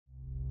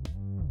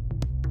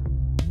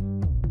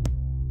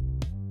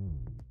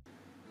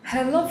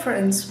Hello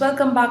friends,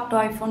 welcome back to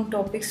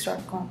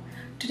iPhoneTopics.com.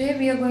 Today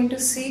we are going to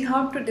see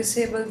how to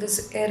disable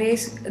this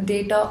erase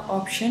data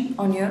option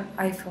on your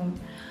iPhone.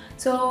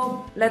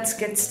 So let's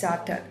get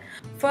started.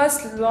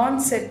 First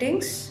launch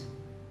settings,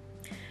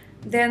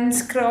 then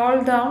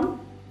scroll down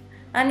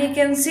and you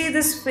can see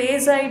this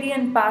Face ID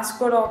and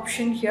passcode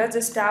option here.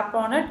 Just tap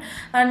on it,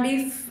 and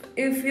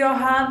if you're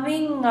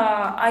having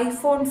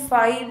iPhone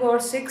 5 or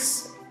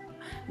 6,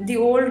 the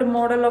old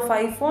model of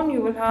iPhone, you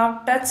will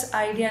have touch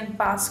ID and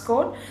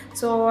passcode.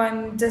 So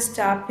I'm just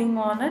tapping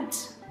on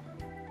it.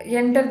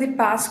 Enter the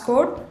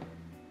passcode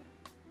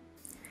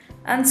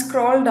and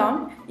scroll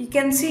down. You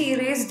can see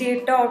erase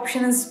data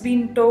option has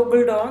been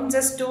toggled on.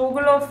 Just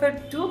toggle off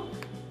it to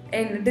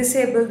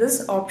disable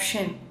this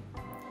option.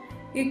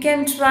 You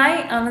can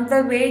try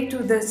another way to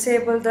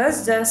disable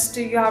this. Just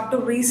you have to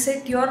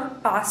reset your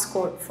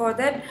passcode. For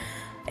that,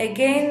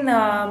 again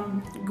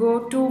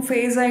go to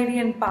Face ID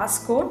and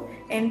passcode,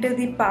 enter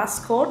the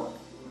passcode,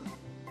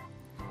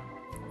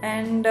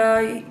 and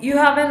you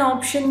have an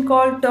option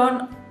called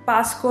turn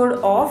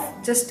passcode off.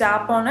 Just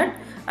tap on it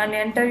and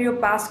enter your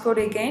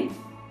passcode again.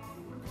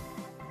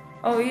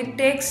 It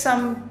takes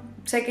some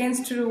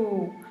seconds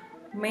to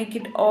make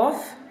it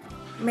off,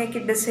 make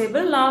it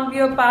disable. Now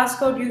your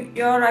passcode,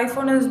 your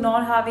iPhone is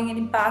not having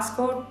any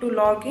passcode to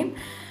log in.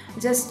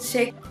 Just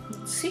check,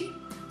 see.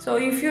 So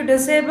if you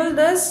disable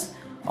this,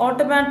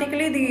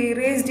 automatically the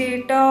erase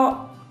data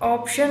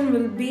option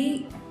will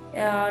be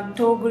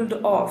toggled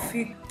off.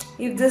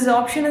 If this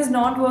option is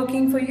not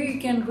working for you, you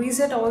can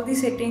reset all the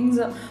settings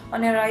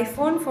on your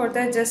iPhone. For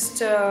that, just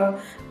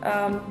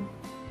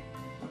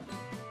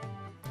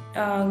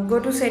go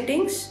to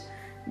settings,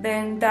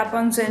 then tap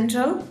on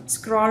central,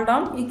 scroll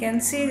down, you can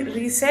see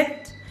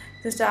reset.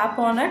 Just tap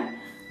on it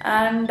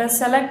and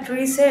select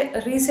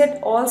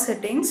reset all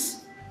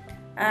settings,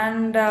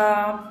 and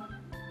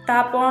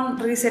tap on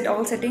reset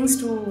all settings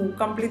to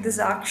complete this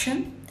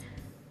action.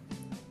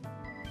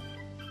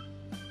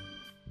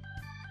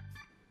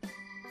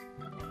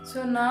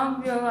 So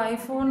now your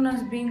iPhone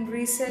has been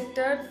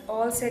resetted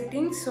all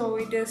settings, so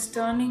it is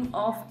turning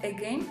off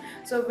again.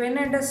 So when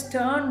it is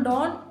turned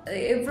on,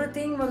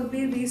 everything will be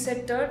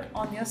resetted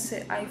on your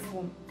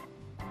iPhone.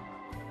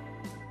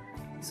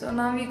 So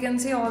now you can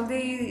see all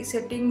the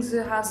settings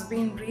has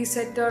been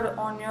resetted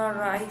on your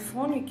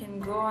iPhone. You can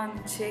go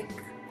and check.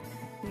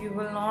 You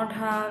will not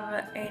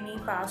have any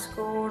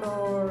passcode,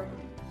 or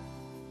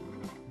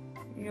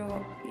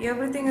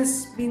everything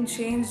has been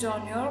changed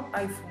on your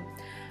iPhone.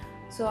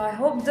 So I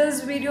hope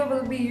this video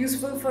will be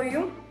useful for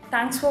you.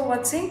 Thanks for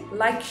watching.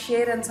 Like,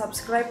 share and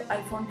subscribe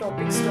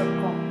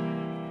iPhoneTopics.com.